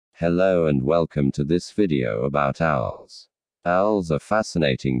Hello and welcome to this video about owls. Owls are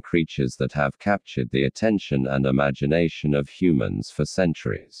fascinating creatures that have captured the attention and imagination of humans for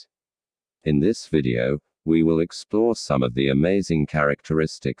centuries. In this video, we will explore some of the amazing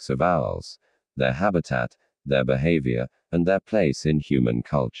characteristics of owls, their habitat, their behavior, and their place in human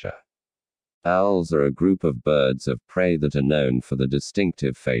culture. Owls are a group of birds of prey that are known for the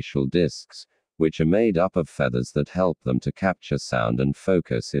distinctive facial discs, which are made up of feathers that help them to capture sound and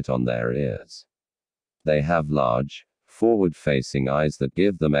focus it on their ears. They have large, forward-facing eyes that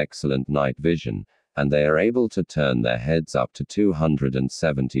give them excellent night vision, and they are able to turn their heads up to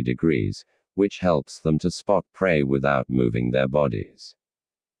 270 degrees, which helps them to spot prey without moving their bodies.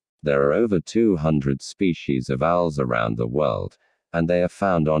 There are over 200 species of owls around the world, and they are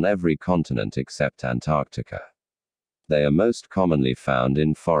found on every continent except Antarctica. They are most commonly found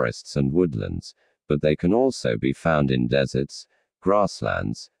in forests and woodlands, but they can also be found in deserts,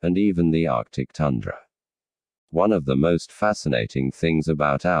 grasslands, and even the Arctic tundra. One of the most fascinating things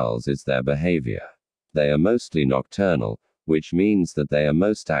about owls is their behavior. They are mostly nocturnal, which means that they are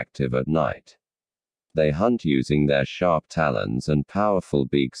most active at night. They hunt using their sharp talons and powerful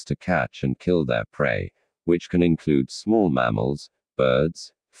beaks to catch and kill their prey, which can include small mammals,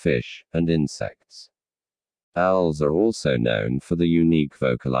 birds, fish, and insects. Owls are also known for the unique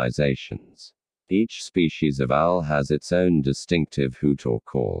vocalizations. Each species of owl has its own distinctive hoot or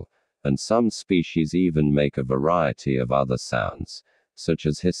call, and some species even make a variety of other sounds, such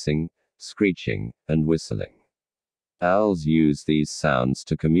as hissing, screeching, and whistling. Owls use these sounds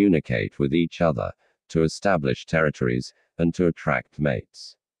to communicate with each other, to establish territories, and to attract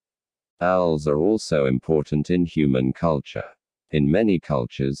mates. Owls are also important in human culture. In many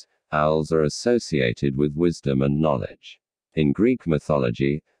cultures, owls are associated with wisdom and knowledge. In Greek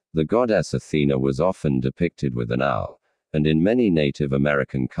mythology, the goddess Athena was often depicted with an owl, and in many Native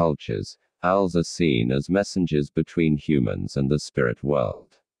American cultures, owls are seen as messengers between humans and the spirit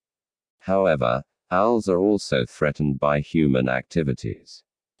world. However, owls are also threatened by human activities.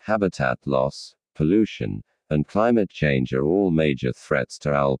 Habitat loss, pollution, and climate change are all major threats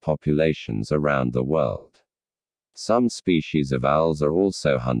to owl populations around the world. Some species of owls are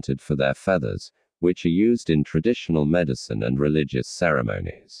also hunted for their feathers, which are used in traditional medicine and religious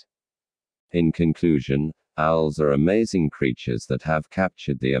ceremonies. In conclusion, owls are amazing creatures that have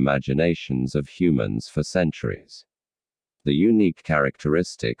captured the imaginations of humans for centuries. The unique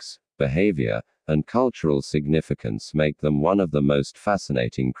characteristics, behavior, and cultural significance make them one of the most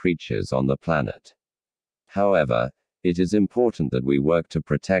fascinating creatures on the planet. However, it is important that we work to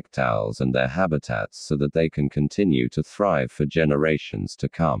protect owls and their habitats so that they can continue to thrive for generations to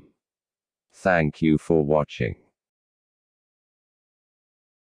come. Thank you for watching.